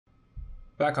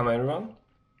Welcome everyone.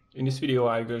 In this video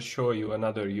I will show you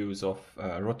another use of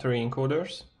rotary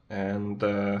encoders, and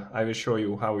I will show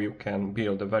you how you can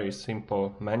build a very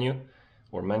simple menu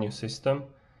or menu system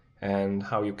and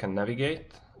how you can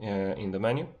navigate in the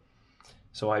menu.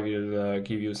 So I will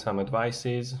give you some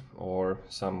advices or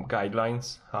some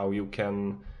guidelines how you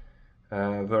can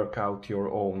work out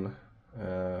your own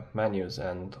menus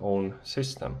and own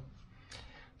system.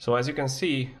 So as you can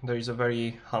see, there is a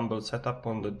very humble setup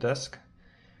on the desk.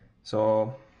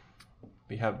 So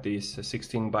we have this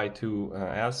 16:2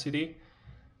 LCD.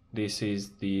 This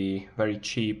is the very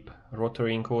cheap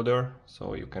rotary encoder,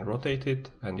 so you can rotate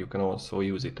it and you can also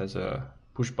use it as a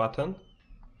push button,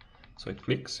 so it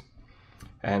clicks.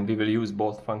 And we will use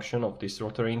both function of this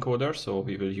rotary encoder, so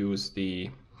we will use the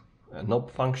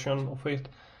knob function of it,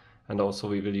 and also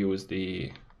we will use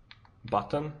the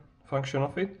button function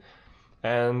of it.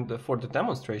 And for the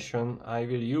demonstration I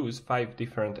will use 5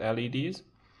 different LEDs.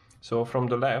 So from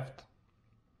the left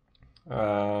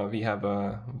we have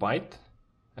a white,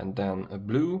 and then a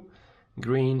blue,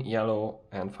 green, yellow,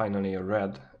 and finally a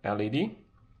red LED.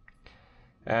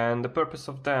 And the purpose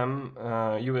of them,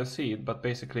 you will see it, but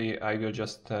basically I will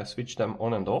just switch them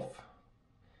on and off,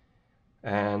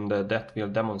 and that will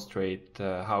demonstrate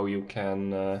how you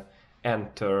can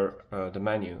enter the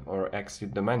menu or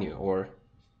exit the menu or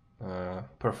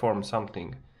perform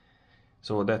something.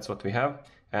 So that's what we have,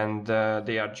 and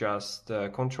they are just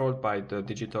controlled by the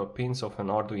digital pins of an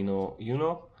Arduino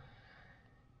Uno.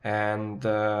 And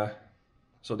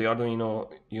so the Arduino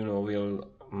Uno will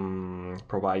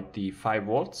provide the 5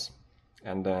 volts,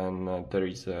 and then there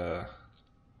is a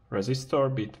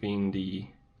resistor between the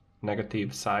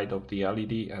negative side of the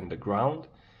LED and the ground,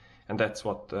 and that's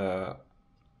what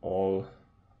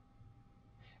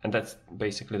and that's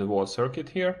basically the whole circuit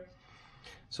here.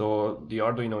 So the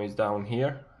Arduino is down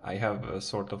here. I have a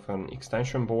sort of an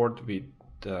extension board with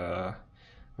a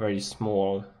very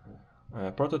small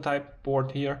prototype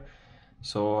board here,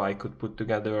 so I could put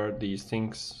together these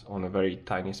things on a very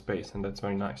tiny space, and that's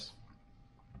very nice.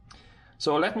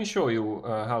 So let me show you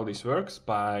how this works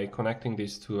by connecting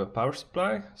this to a power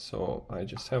supply. So I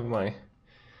just have my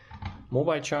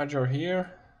mobile charger here,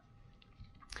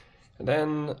 and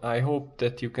then I hope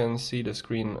that you can see the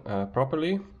screen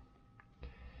properly.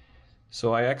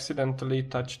 So I accidentally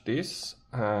touched this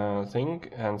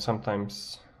thing, and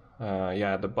sometimes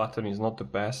yeah, the button is not the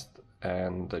best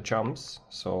and jumps,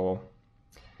 so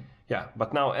yeah,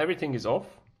 but now everything is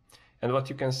off, and what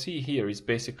you can see here is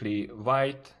basically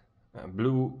white,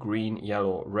 blue, green,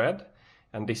 yellow, red,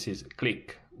 and this is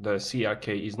click. The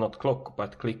CRK is not clock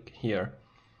but click here,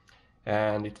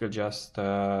 and it will just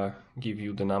give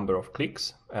you the number of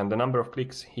clicks, and the number of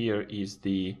clicks here is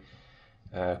the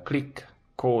click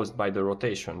caused by the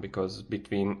rotation, because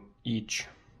between each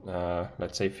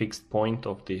let's say fixed point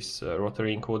of this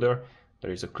rotary encoder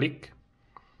there is a click.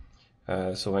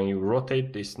 So when you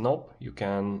rotate this knob you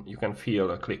can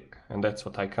feel a click, and that's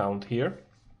what I count here.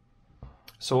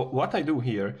 So what I do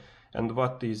here and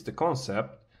what is the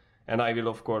concept, and I will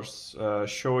of course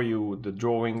show you the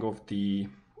drawing of the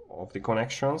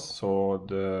connections, so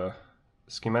the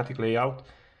schematic layout,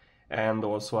 and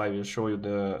also I will show you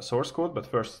the source code, but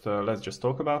first let's just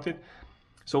talk about it.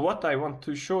 So what I want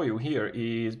to show you here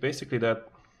is basically that,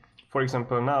 for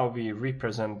example, now we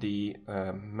represent the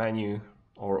menu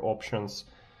or options,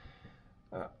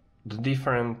 the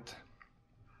different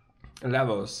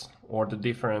levels or the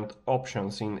different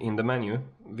options in the menu,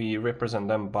 we represent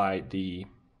them by the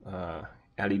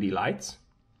LED lights.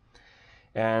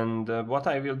 And what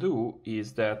I will do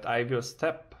is that I will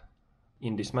step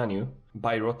in this menu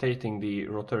by rotating the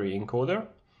rotary encoder,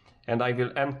 and I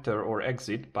will enter or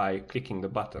exit by clicking the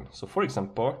button. So for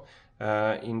example,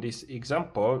 in this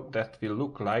example that will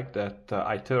look like that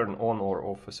I turn on or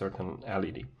off a certain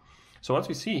LED. So what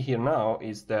we see here now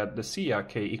is that the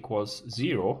CRK equals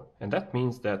 0, and that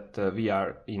means that we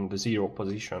are in the 0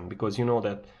 position, because you know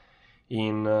that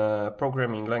in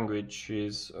programming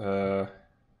languages the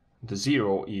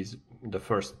 0 is the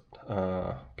first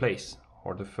place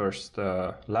or the first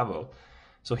level.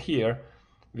 So here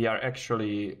we are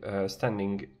actually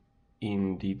standing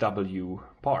in the W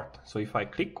part. So if I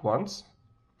click once,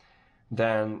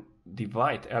 then the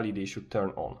white LED should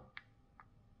turn on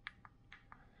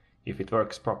if it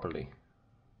works properly.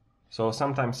 So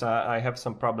sometimes I have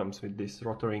some problems with this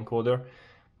rotary encoder,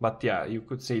 but yeah, you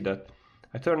could see that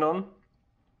I turn on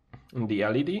the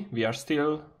LED, we are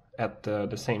still at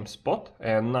the same spot,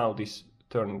 and now this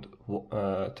turned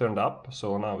up,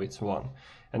 so now it's 1.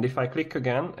 And if I click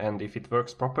again, and if it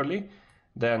works properly,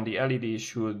 then the LED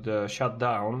should shut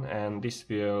down and this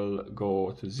will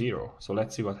go to 0. So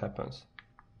let's see what happens.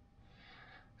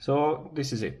 So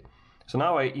this is it. So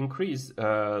now I increase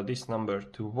this number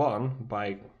to 1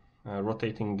 by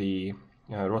rotating the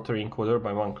rotary encoder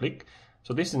by one click.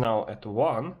 So this is now at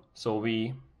 1. So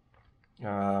we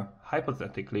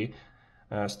hypothetically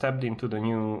stepped into the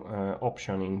new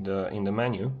option in the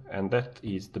menu, and that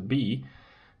is the B.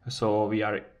 So we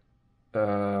are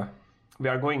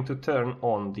going to turn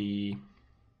on the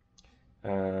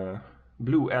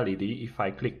blue LED if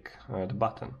I click the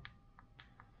button.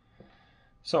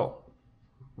 So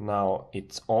now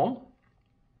it's on,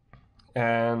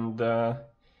 and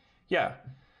yeah,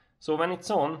 so when it's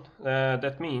on,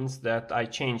 that means that I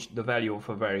changed the value of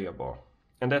a variable.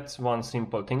 And that's one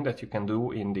simple thing that you can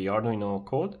do in the Arduino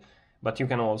code, but you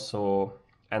can also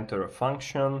enter a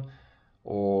function,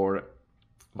 or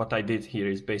what I did here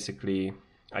is basically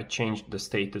I changed the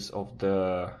status of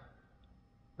the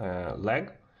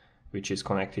leg, which is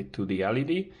connected to the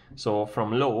LED. So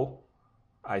from low,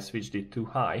 I switched it to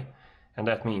high, and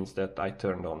that means that I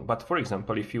turned on. But for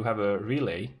example, if you have a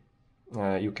relay,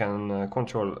 you can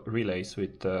control relays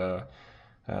with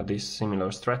this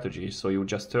similar strategy. So you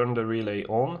just turn the relay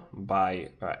on by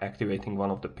activating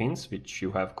one of the pins which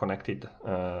you have connected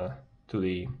to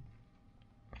the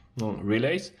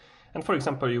relays. And for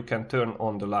example, you can turn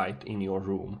on the light in your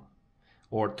room,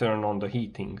 or turn on the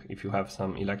heating if you have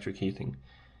some electric heating,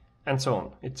 and so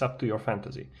on. It's up to your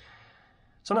fantasy.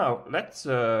 So now let's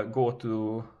go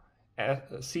to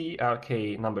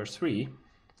CLK number 3.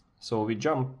 So we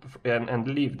jump and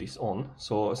leave this on.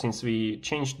 So since we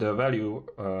changed the value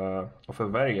of a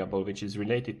variable which is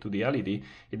related to the LED,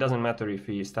 it doesn't matter if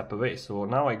we step away. So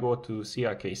now I go to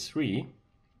CLK3,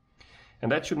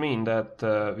 and that should mean that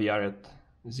we are at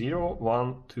 0,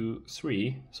 1, 2,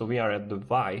 3. So we are at the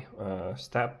Y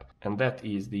step, and that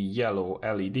is the yellow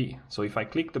LED. So if I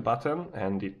click the button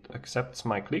and it accepts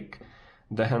my click,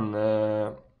 then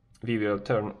we will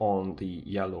turn on the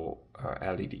yellow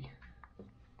LED.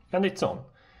 And it's on.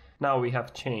 Now we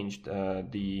have changed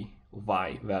the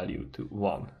Y value to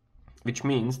 1, which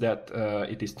means that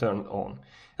it is turned on.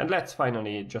 And let's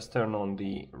finally just turn on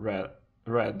the red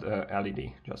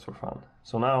LED just for fun.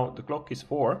 So now the clock is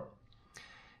 4.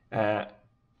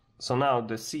 So now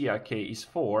the CLK is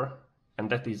 4, and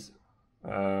that is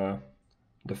the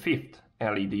 5th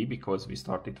LED because we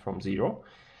started from 0.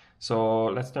 So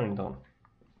let's turn it on.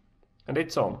 And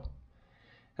it's on.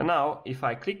 And now if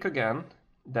I click again,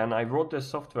 then I wrote the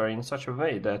software in such a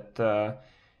way that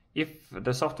if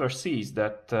the software sees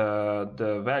that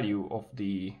the value of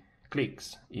the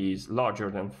clicks is larger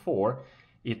than 4,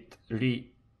 it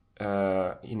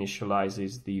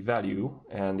initializes the value,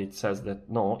 and it says that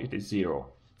no, it is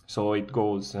 0. So it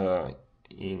goes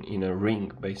in a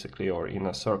ring basically, or in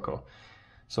a circle.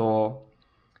 So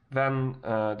when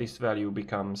this value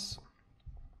becomes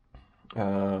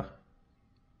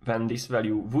when this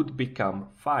value would become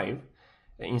 5,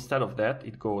 instead of that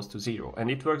it goes to 0,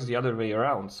 and it works the other way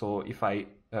around. So if I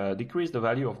decrease the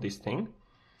value of this thing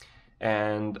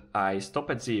and I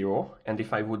stop at 0, and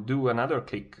if I would do another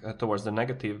click towards the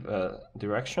negative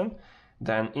direction,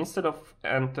 then instead of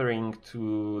entering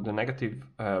to the negative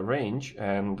range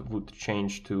and would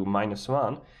change to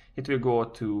 -1, it will go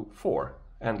to 4.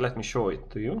 And let me show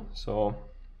it to you. So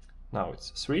now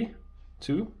it's 3,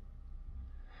 2,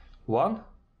 1,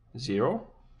 0,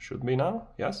 should be now,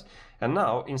 yes. And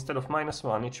now instead of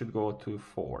 -1, it should go to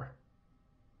 4.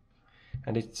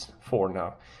 And it's 4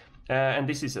 now. And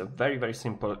this is a very, very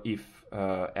simple if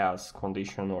else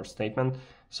condition or statement.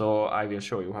 So I will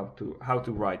show you how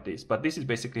to write this. But this is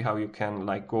basically how you can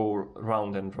like go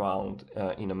round and round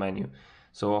in a menu.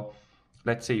 So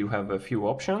let's say you have a few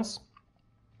options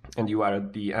and you are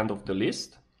at the end of the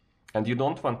list and you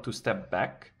don't want to step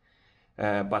back.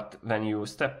 But when you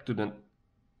step to the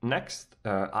next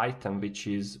item, which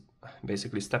is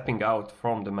basically stepping out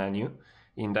from the menu,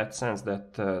 in that sense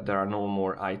that there are no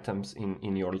more items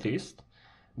in your list,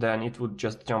 then it would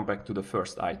just jump back to the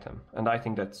first item. And I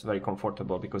think that's very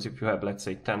comfortable, because if you have, let's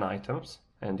say, 10 items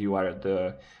and you are at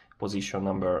the position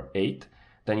number 8,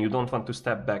 then you don't want to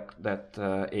step back that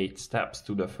 8 steps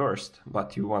to the first,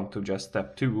 but you want to just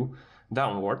step 2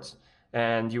 downwards,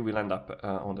 and you will end up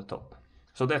on the top.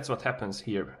 So that's what happens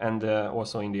here, and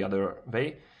also in the other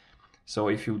way. So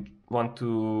if you want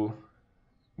to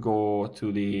go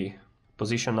to the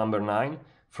position number 9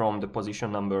 from the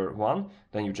position number 1,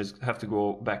 then you just have to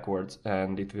go backwards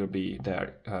and it will be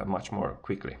there much more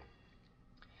quickly.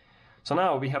 So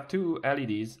now we have 2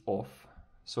 LEDs off.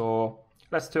 So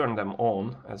let's turn them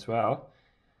on as well.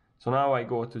 So now I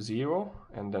go to 0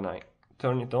 and then I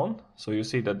turn it on. So you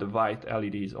see that the white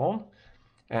LED is on.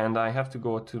 And I have to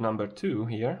go to number 2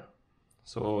 here.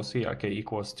 So CLK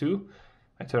equals 2.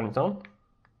 I turn it on,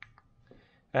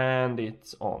 and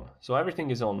it's on. So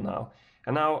everything is on now.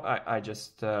 And now I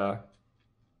just turn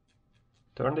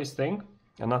this thing,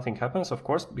 and nothing happens, of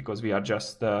course, because we are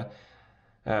just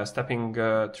stepping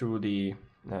through the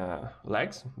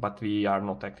legs, but we are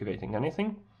not activating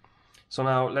anything. So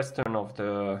now let's turn off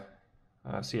the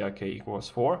CRK equals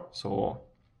 4, so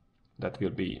that will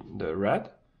be the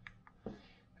red.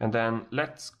 And then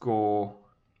let's go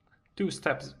 2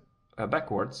 steps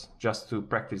backwards just to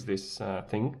practice this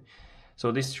thing.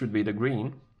 So this should be the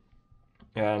green,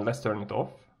 and let's turn it off.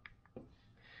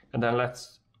 And then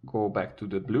let's go back to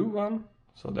the blue one,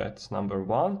 so that's number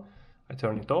 1. I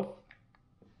turn it off,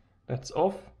 that's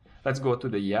off. Let's go to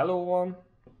the yellow one,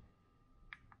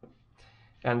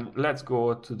 and let's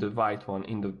go to the white one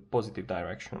in the positive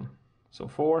direction. So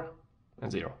 4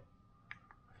 and 0.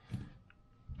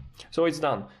 So it's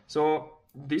done. So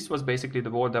this was basically the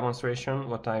whole demonstration,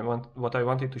 what I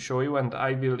wanted to show you, and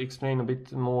I will explain a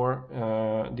bit more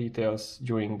details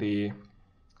during the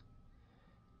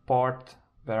part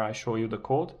where I show you the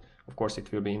code. Of course,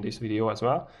 it will be in this video as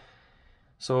well.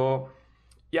 So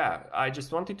yeah, I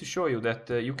just wanted to show you that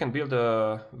you can build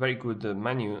a very good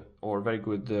menu or very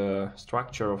good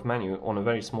structure of menu on a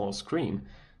very small screen.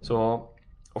 So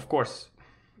of course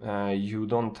you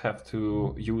don't have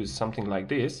to use something like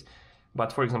this,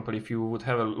 but for example, if you would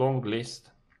have a long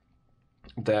list,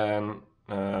 then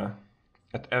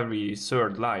at every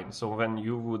third line, so when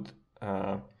you would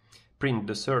print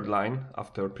the third line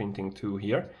after printing 2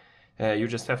 here, you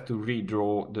just have to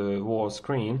redraw the whole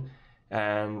screen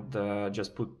and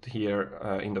just put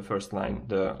here in the first line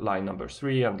the line number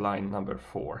 3 and line number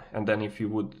 4. And then if you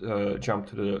would jump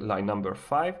to the line number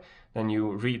 5, then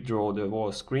you redraw the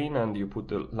whole screen and you put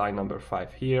the line number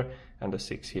 5 here and the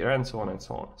 6 here, and so on and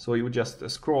so on. So you just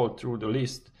scroll through the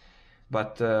list,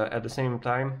 but at the same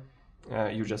time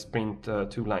you just print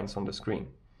 2 lines on the screen.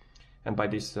 And by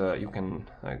this you can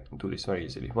do this very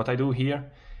easily. What I do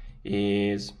here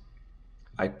is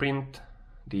I print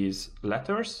these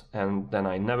letters and then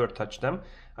I never touch them.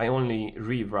 I only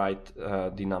rewrite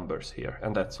the numbers here,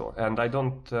 and that's all. And I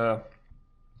don't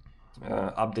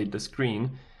update the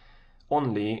screen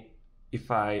only if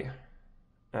I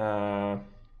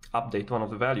update one of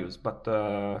the values, but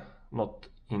not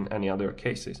in any other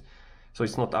cases. So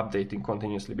it's not updating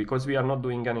continuously, because we are not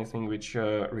doing anything which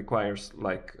requires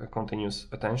like a continuous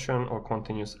attention or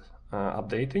continuous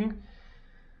updating.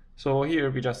 So here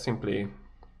we just simply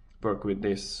work with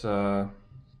this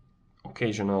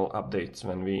occasional updates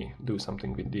when we do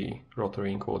something with the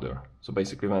rotary encoder. So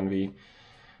basically when we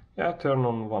turn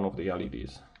on one of the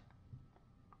LEDs.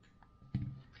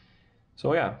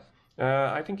 So yeah,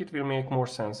 I think it will make more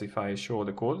sense if I show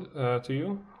the code to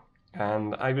you.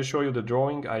 And I will show you the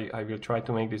drawing. I will try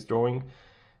to make this drawing,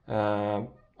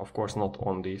 of course not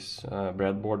on this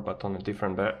breadboard, but on a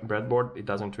different breadboard. It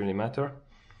doesn't really matter,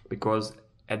 because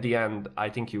at the end I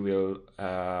think you will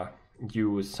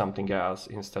use something else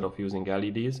instead of using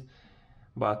LEDs.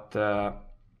 But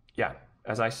yeah,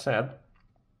 as I said,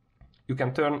 you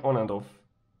can turn on and off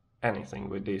anything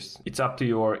with this. It's up to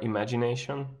your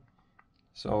imagination.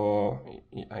 So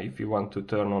if you want to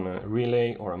turn on a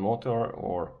relay or a motor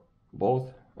or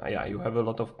both, yeah, you have a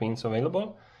lot of pins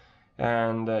available,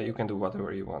 and you can do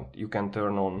whatever you want. You can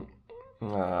turn on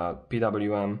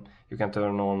PWM, you can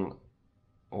turn on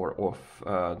or off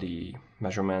the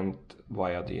measurement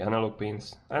via the analog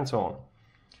pins, and so on.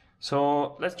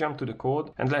 So let's jump to the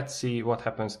code and let's see what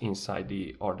happens inside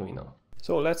the Arduino.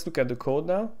 So let's look at the code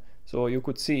now. So you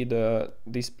could see the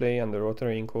display and the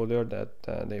rotary encoder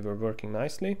that they were working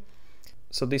nicely.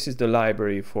 So this is the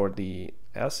library for the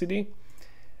LCD,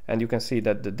 and you can see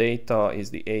that the data is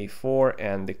the A4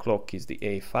 and the clock is the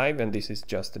A5, and this is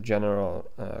just a general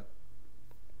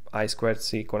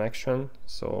I2C connection.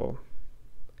 So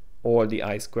all the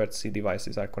I2C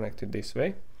devices are connected this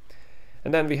way.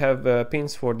 And then we have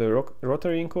pins for the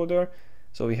rotary encoder.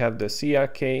 So we have the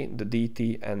CRK, the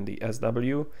DT and the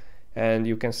SW, and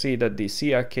you can see that the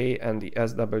CRK and the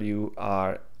SW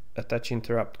are attach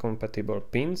interrupt compatible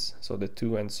pins. So the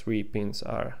 2 and 3 pins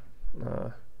are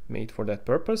made for that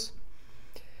purpose.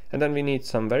 And then we need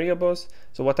some variables.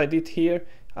 So what I did here,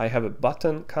 I have a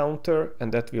button counter,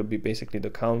 and that will be basically the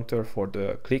counter for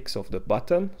the clicks of the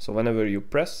button. So whenever you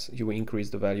press, you increase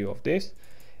the value of this.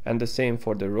 And the same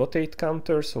for the rotate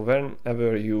counter. So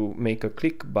whenever you make a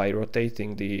click by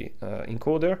rotating the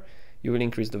encoder, you will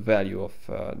increase the value of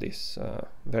this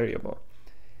variable.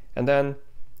 And then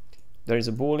there is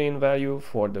a Boolean value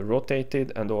for the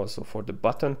rotated and also for the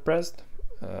button pressed.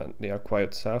 They are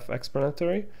quite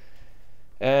self-explanatory.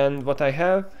 And what I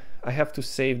have to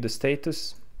save the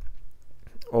status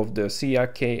of the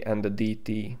CRK and the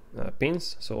DT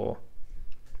pins, so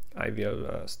I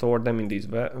will store them in these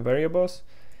variables.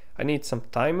 I need some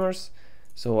timers,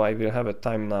 so I will have a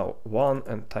time now 1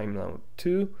 and time now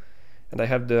 2, and I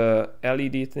have the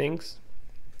LED things,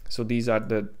 so these are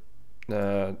the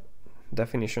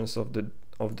definitions of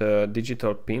the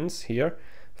digital pins here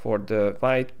for the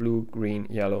white, blue, green,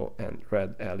 yellow and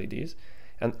red LEDs.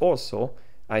 And also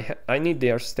I need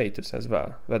their status as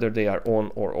well, whether they are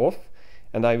on or off,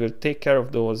 and I will take care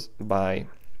of those by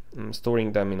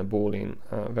storing them in a Boolean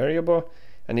variable,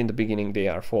 and in the beginning they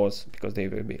are false because they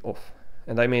will be off.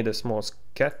 And I made a small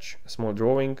sketch, a small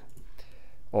drawing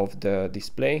of the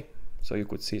display, so you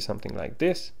could see something like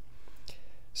this.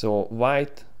 So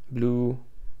white, blue,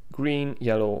 green,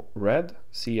 yellow, red,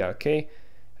 CRK,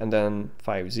 and then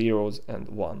 5 zeros and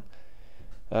 1.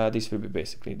 This will be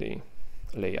basically the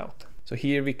layout. So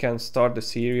here we can start the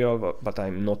serial, but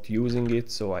I'm not using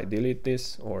it, so I delete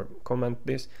this or comment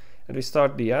this. And we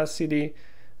start the LCD,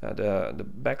 the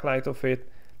backlight of it,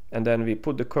 and then we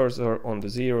put the cursor on the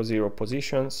 0, 0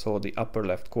 position, so the upper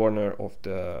left corner of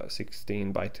the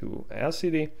 16:2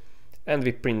 LCD, and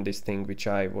we print this thing which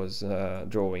I was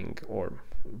drawing or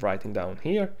writing down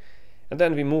here. And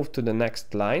then we move to the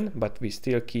next line, but we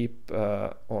still keep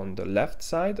on the left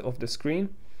side of the screen,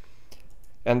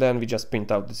 and then we just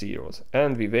print out the zeros,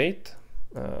 and we wait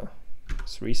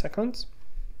 3 seconds,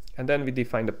 and then we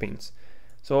define the pins.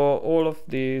 So all of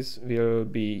these will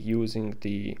be using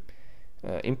the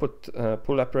input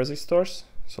pull-up resistors,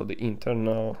 so the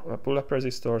internal pull-up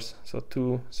resistors, so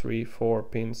 2, 3, 4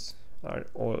 pins are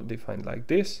all defined like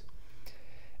this.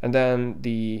 And then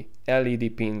the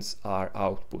LED pins are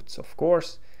outputs, of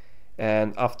course,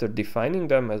 and after defining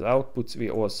them as outputs we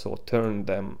also turn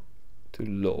them to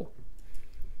low.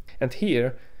 And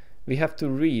here we have to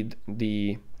read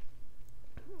the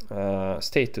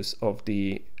status of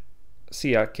the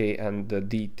CRK and the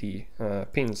DT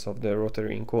pins of the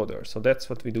rotary encoder. So that's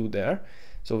what we do there.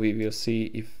 So we will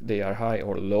see if they are high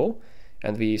or low,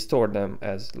 and we store them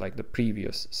as like the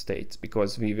previous states,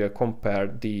 because we will compare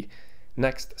the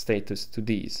next status to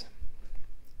these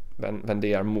when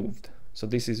they are moved. So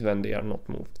this is when they are not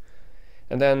moved.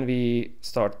 And then we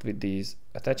start with these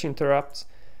attach interrupts.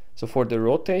 So for the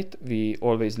rotate we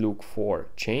always look for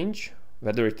change,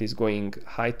 whether it is going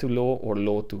high to low or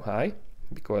low to high,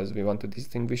 because we want to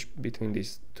distinguish between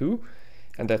these two,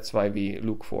 and that's why we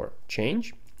look for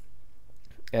change.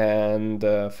 And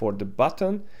for the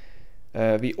button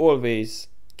we always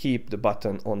keep the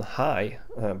button on high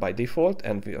by default,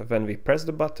 and when we press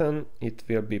the button it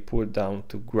will be pulled down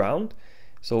to ground,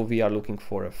 so we are looking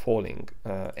for a falling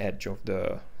edge of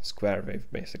the square wave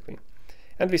basically.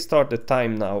 And we start the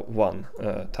time now 1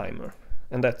 timer,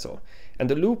 and that's all. And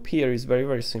the loop here is very,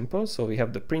 very simple. So we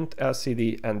have the print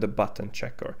LCD and the button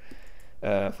checker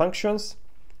functions.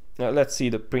 Let's see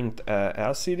the print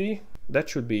LCD. That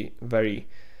should be very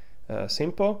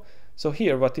simple. So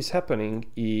here what is happening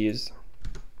is,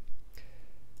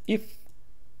 if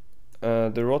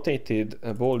the rotated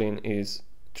Boolean is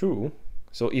true,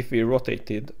 so if we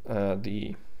rotated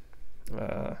the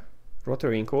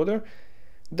rotary encoder,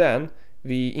 then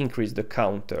we increase the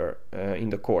counter in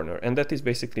the corner, and that is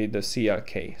basically the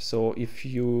CRK. So if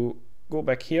you go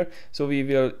back here, so we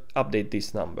will update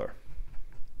this number,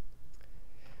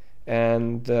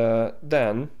 and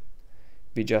then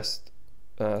we just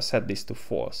set this to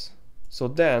false. So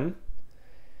then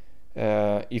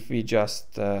if we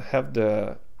just have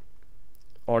the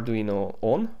Arduino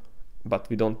on but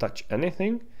we don't touch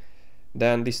anything,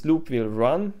 then this loop will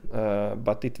run,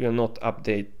 but it will not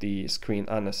update the screen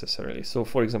unnecessarily. So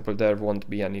for example, there won't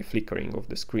be any flickering of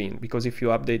the screen, because if you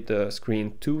update the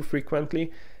screen too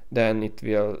frequently, then it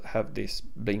will have this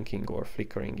blinking or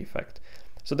flickering effect.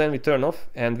 So then we turn off,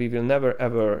 and we will never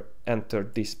ever enter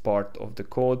this part of the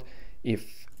code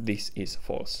if this is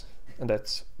false, and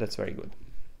that's very good.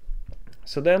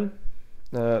 So then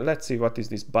let's see what is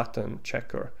this button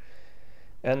checker,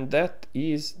 and that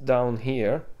is down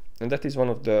here. And that is one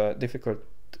of the difficult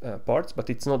parts, but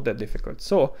it's not that difficult.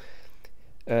 So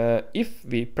if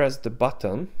we press the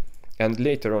button, and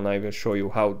later on I will show you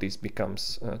how this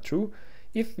becomes true.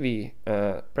 If we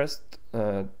pressed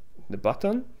the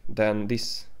button, then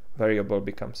this variable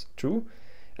becomes true.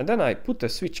 And then I put a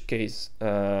switch case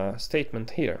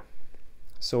statement here.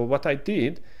 So what I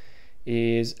did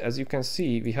is, as you can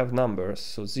see, we have numbers.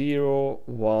 So 0,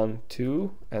 1,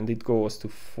 2, and it goes to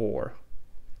 4.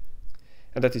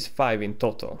 And that is 5 in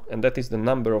total, and that is the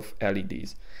number of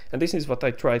LEDs. And this is what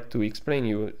I tried to explain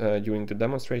you during the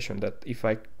demonstration, that if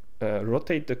I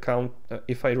rotate the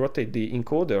if I rotate the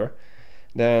encoder,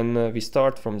 Then we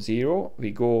start from 0,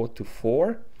 we go to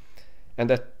 4, and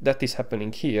that is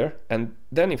happening here. And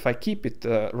then if I keep it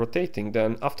rotating,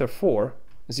 then after 4,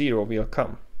 0 will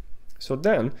come. So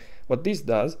then what this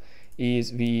does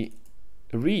is we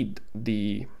read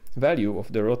the value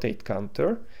of the rotate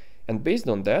counter, and based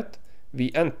on that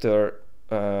we enter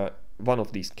one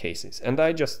of these cases. And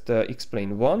I just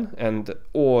explained one, and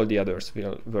all the others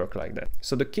will work like that.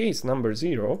 So the case number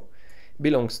 0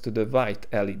 belongs to the white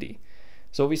LED.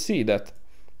 So we see that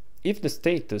if the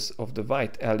status of the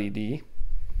white LED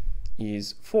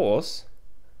is false,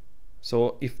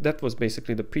 so if that was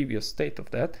basically the previous state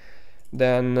of that,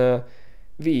 then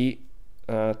we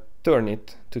turn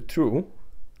it to true,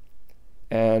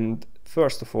 and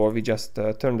first of all we just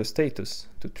turn the status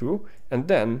to true, and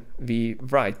then we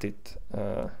write it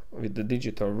with the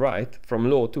digital write from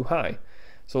low to high.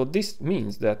 So this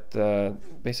means that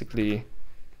basically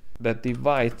that the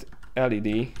white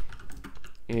LED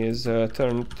is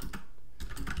turned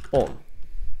on.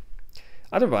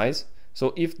 Otherwise,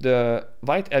 so if the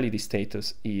white LED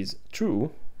status is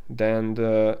true, then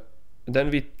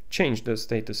we change the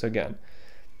status again.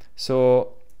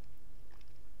 So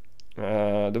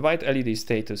the white LED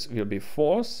status will be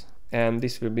false, and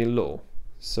this will be low.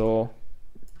 So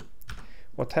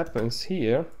what happens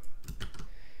here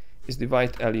is the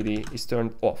white LED is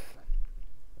turned off.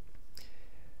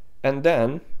 And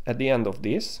then at the end of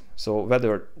this, so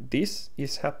whether this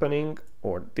is happening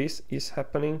or this is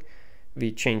happening,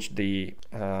 we change the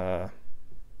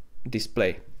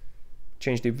display,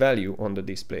 change the value on the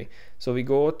display. So we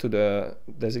go to the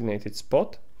designated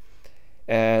spot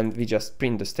and we just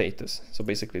print the status, so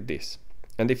basically this.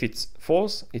 And if it's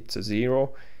false, it's a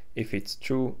 0. If it's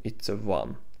true, it's a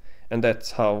 1. And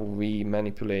that's how we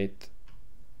manipulate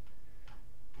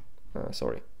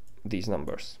these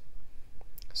numbers.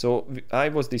 So I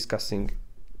was discussing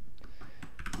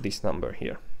this number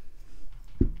here.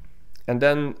 And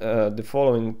then the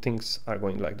following things are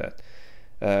going like that,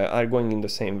 are going in the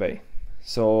same way.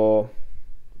 So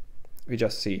we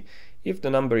just see if the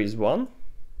number is 1,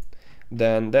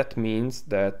 then that means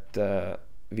that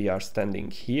we are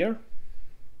standing here.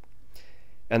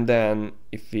 And then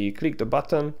if we click the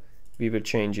button, we will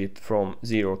change it from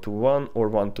 0 to 1 or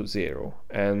 1 to 0.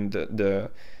 And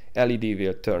the LED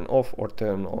will turn off or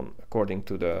turn on according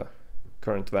to the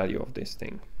current value of this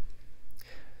thing.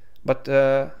 But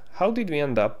how did we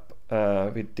end up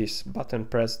with this button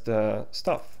pressed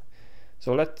stuff?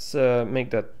 So let's make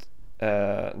that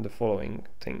the following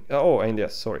thing. Oh, and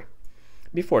yes, sorry.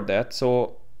 Before that,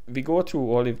 so we go through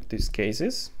all of these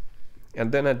cases,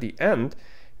 and then at the end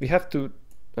we have to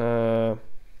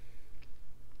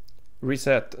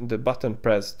reset the button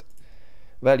pressed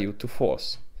value to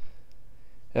false,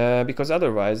 because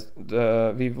otherwise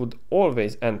we would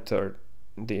always enter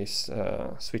this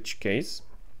switch case,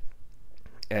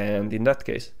 and in that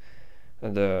case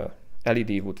the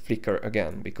LED would flicker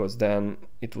again, because then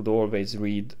it would always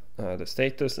read the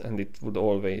status and it would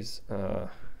always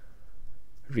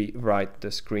rewrite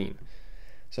the screen.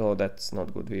 So that's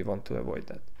not good, we want to avoid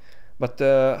that. But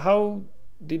how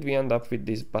did we end up with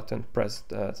this button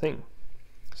pressed thing?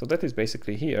 So that is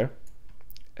basically here,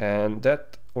 and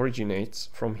that originates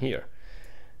from here.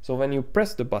 So when you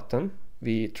press the button,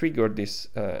 we trigger this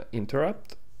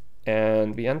interrupt,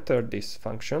 and we enter this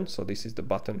function. So this is the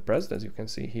button pressed, as you can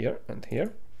see here and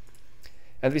here.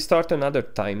 And we start another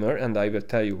timer, and I will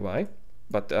tell you why.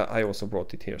 But I also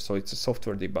brought it here, so it's a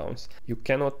software debounce. You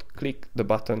cannot click the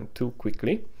button too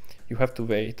quickly. You have to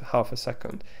wait half a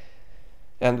second.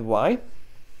 And why?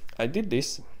 I did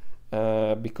this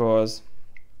because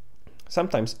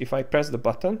sometimes if I press the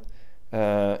button,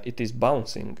 it is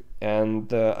bouncing.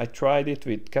 And I tried it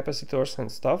with capacitors and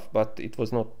stuff, but it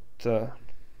was not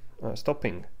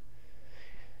stopping.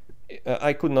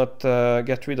 I could not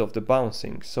get rid of the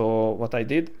bouncing. So what I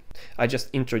did, I just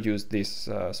introduced this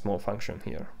small function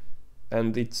here.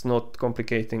 And it's not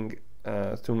complicating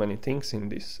too many things in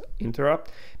this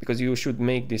interrupt, because you should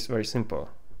make this very simple.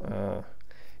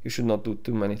 You should not do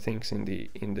too many things in the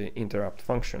interrupt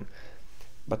function.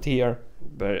 But here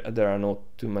there are not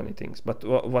too many things. But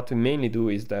what we mainly do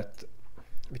is that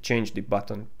we change the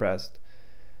button pressed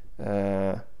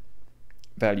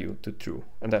value to true,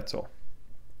 and that's all.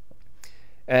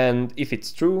 And if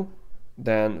it's true,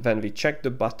 then when we check the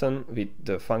button with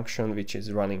the function which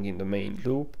is running in the main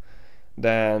loop,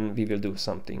 then we will do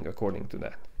something according to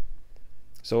that.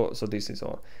 So this is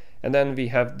all. And then we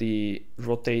have the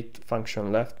rotate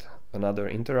function left, another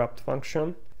interrupt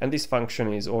function. And this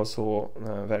function is also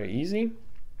very easy.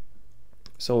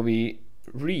 So we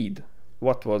read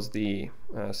what was the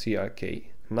CRK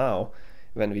now,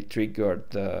 when we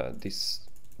triggered this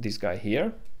guy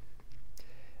here.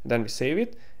 Then we save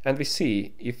it and we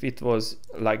see if it was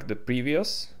like the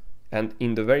previous, and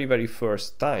in the very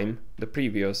first time the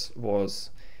previous was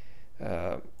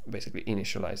basically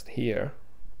initialized here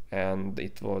and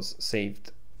it was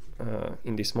saved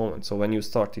in this moment. So when you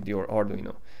started your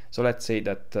Arduino, so let's say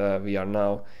that we are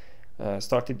now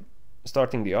starting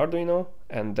the Arduino,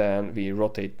 and then we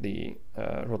rotate the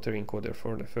rotary encoder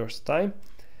for the first time.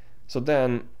 So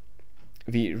then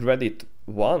we read it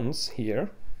once here,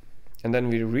 and then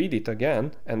we read it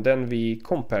again, and then we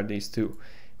compare these two,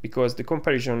 because the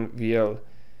comparison will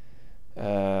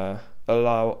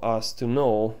allow us to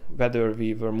know whether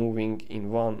we were moving in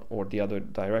one or the other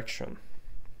direction.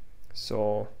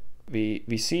 So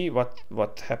we see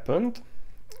what happened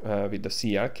with the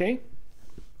CLK,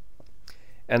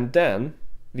 and then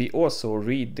we also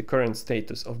read the current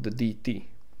status of the DT.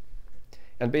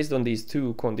 And based on these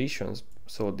two conditions,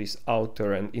 so this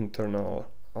outer and internal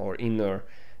or inner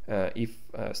if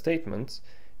statements,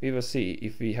 we will see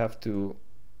if we have to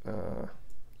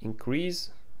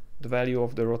increase the value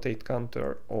of the rotate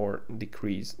counter or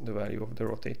decrease the value of the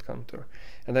rotate counter.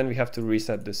 And then we have to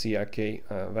reset the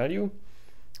CLK value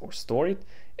or store it.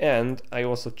 And I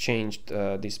also changed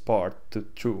this part to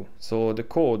true. So the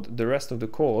code, the rest of the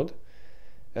code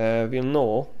will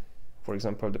know, for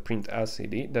example, the print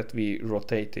LCD, that we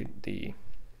rotated the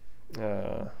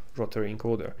rotary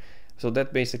encoder. So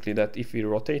that basically that if we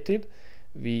rotated,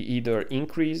 we either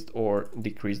increased or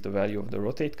decreased the value of the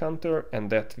rotate counter, and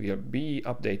that will be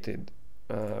updated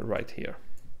right here.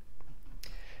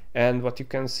 And what you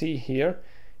can see here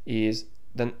is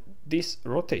then this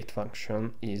rotate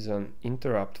function is an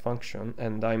interrupt function,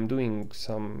 and I'm doing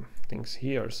some things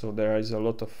here. So there is a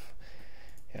lot of,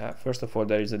 first of all,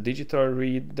 there is a digital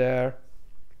read there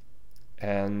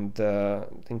and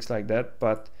things like that,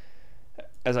 but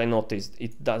as I noticed,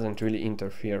 it doesn't really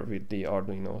interfere with the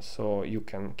Arduino, so you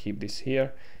can keep this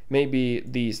here. Maybe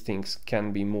these things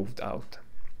can be moved out,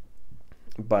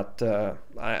 but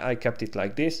I kept it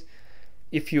like this.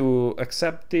 If you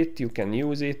accept it, you can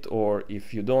use it, or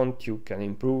if you don't, you can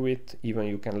improve it. Even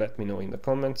you can let me know in the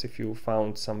comments if you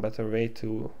found some better way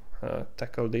to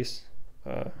tackle this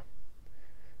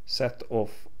set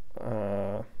of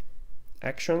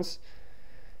actions.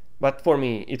 But for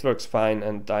me, it works fine,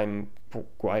 and I'm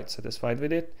quite satisfied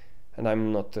with it. And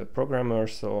I'm not a programmer,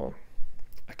 so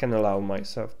I can allow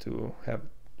myself to have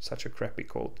such a crappy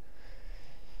code.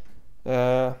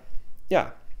 Yeah,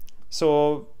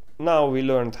 so now we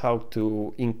learned how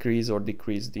to increase or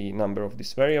decrease the number of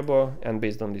this variable, and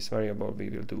based on this variable we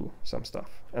will do some stuff.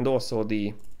 And also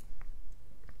the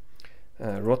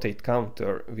rotate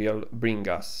counter will bring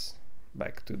us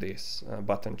back to this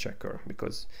button checker,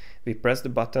 because we press the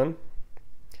button,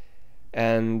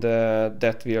 and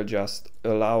that will just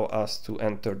allow us to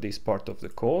enter this part of the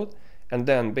code. And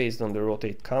then based on the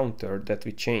rotate counter that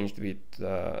we changed with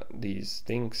these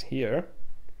things here,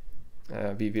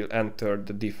 we will enter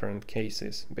the different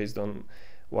cases based on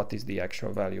what is the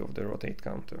actual value of the rotate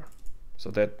counter.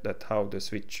 So that's how the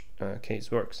switch case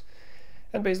works.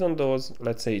 And based on those,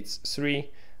 let's say it's 3,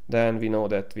 then we know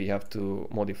that we have to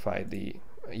modify the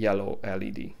yellow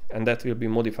LED, and that will be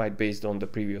modified based on the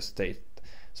previous state.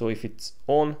 So if it's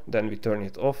on, then we turn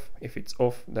it off. If it's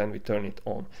off, then we turn it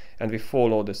on, and we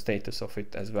follow the status of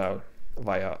it as well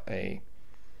via a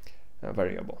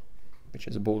variable, which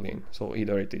is a boolean. So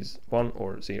either it is 1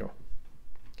 or 0.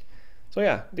 So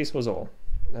yeah, this was all.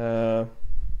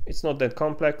 It's not that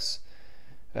complex,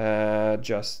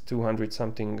 just 200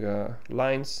 something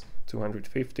lines,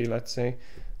 250 let's say.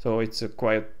 So it's a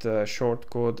quite short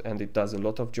code, and it does a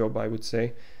lot of job, I would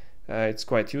say. It's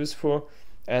quite useful.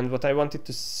 And what I wanted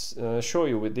to show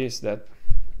you with this, that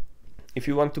if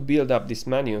you want to build up this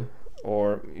menu,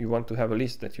 or you want to have a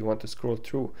list that you want to scroll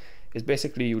through, is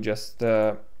basically you just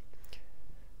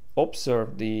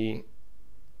observe the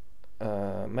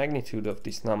magnitude of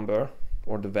this number,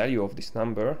 or the value of this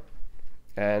number,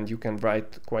 and you can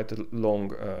write quite a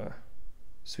long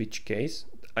switch case.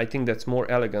 I think that's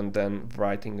more elegant than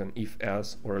writing an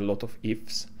if-else or a lot of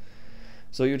ifs.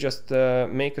 So you just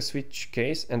make a switch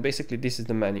case, and basically this is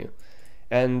the menu.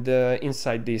 And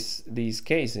inside these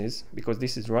cases, because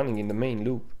this is running in the main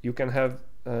loop, you can have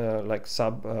like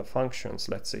sub functions,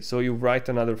 let's say. So you write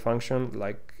another function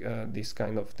like these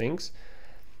kind of things,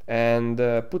 and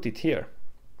put it here.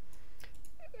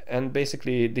 And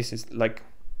basically this is like,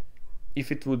 if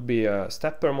it would be a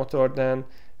stepper motor, then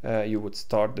you would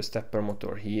start the stepper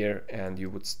motor here, and you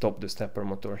would stop the stepper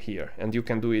motor here. And you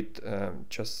can do it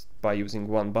just by using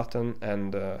one button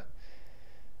and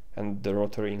the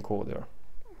rotary encoder.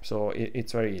 So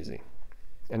it's very easy.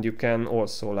 and you can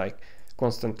also like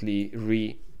constantly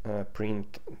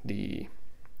reprint the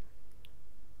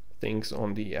things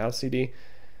on the LCD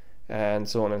and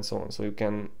so on and so on. So you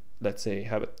can, let's say,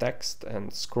 have a text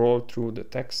and scroll through the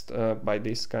text by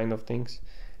this kind of things,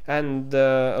 and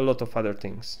a lot of other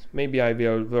things. Maybe I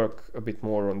will work a bit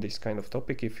more on this kind of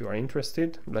topic. If you are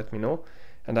interested, let me know,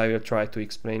 and I will try to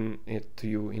explain it to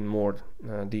you in more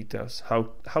details,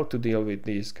 how to deal with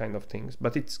these kind of things.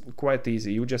 But it's quite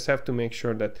easy. You just have to make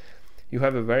sure that you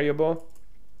have a variable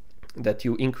that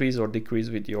you increase or decrease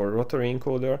with your rotary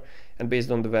encoder, and based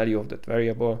on the value of that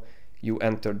variable you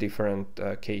enter different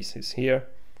cases here,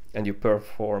 and you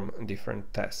perform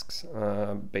different tasks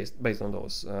based on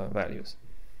those values,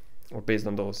 or based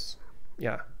on those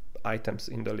items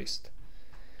in the list.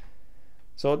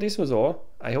 So this was all.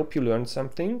 I hope you learned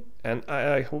something, and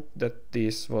I hope that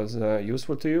this was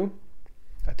useful to you.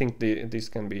 I think this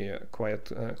can be a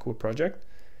quite cool project.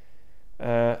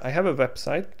 I have a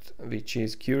website which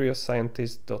is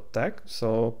curiousscientist.tech,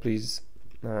 so please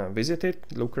visit it,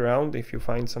 look around if you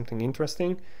find something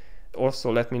interesting.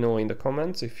 Also let me know in the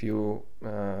comments if you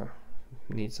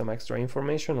need some extra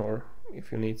information or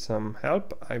if you need some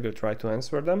help. I will try to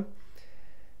answer them.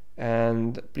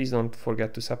 And please don't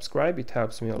forget to subscribe, it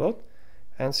helps me a lot.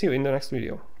 And see you in the next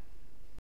video.